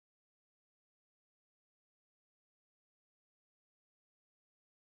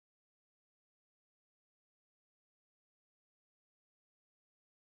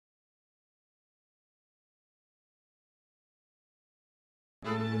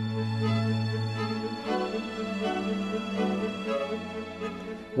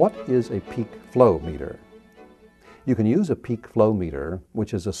What is a peak flow meter? You can use a peak flow meter,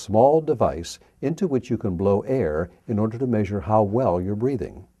 which is a small device into which you can blow air in order to measure how well you're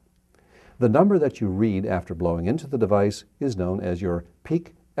breathing. The number that you read after blowing into the device is known as your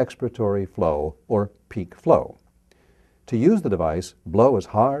peak expiratory flow, or peak flow. To use the device, blow as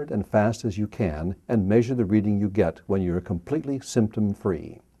hard and fast as you can and measure the reading you get when you're completely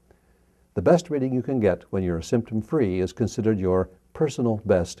symptom-free. The best reading you can get when you're symptom-free is considered your personal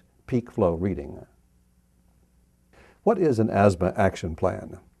best peak flow reading. What is an asthma action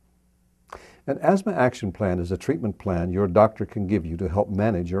plan? An asthma action plan is a treatment plan your doctor can give you to help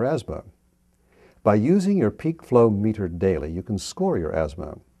manage your asthma. By using your peak flow meter daily, you can score your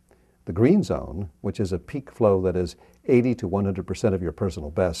asthma. The green zone, which is a peak flow that is 80 to 100% of your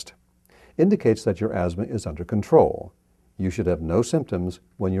personal best, indicates that your asthma is under control. You should have no symptoms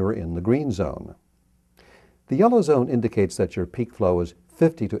when you are in the green zone. The yellow zone indicates that your peak flow is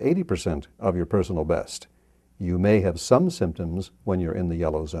 50 to 80% of your personal best. You may have some symptoms when you're in the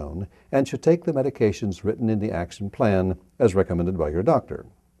yellow zone and should take the medications written in the action plan as recommended by your doctor.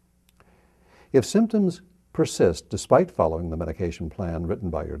 If symptoms persist despite following the medication plan written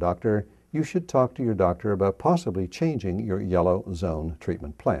by your doctor, you should talk to your doctor about possibly changing your yellow zone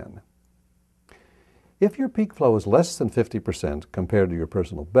treatment plan. If your peak flow is less than 50% compared to your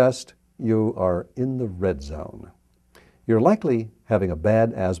personal best, you are in the red zone. You're likely having a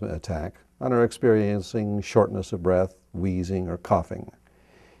bad asthma attack and are experiencing shortness of breath, wheezing, or coughing.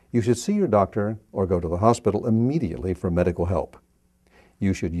 You should see your doctor or go to the hospital immediately for medical help.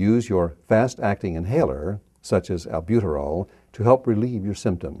 You should use your fast-acting inhaler, such as albuterol, to help relieve your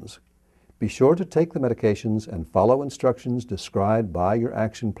symptoms. Be sure to take the medications and follow instructions described by your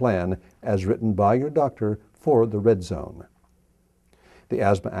action plan as written by your doctor for the red zone. The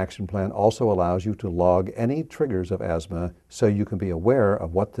asthma action plan also allows you to log any triggers of asthma so you can be aware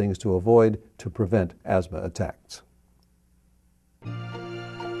of what things to avoid to prevent asthma attacks.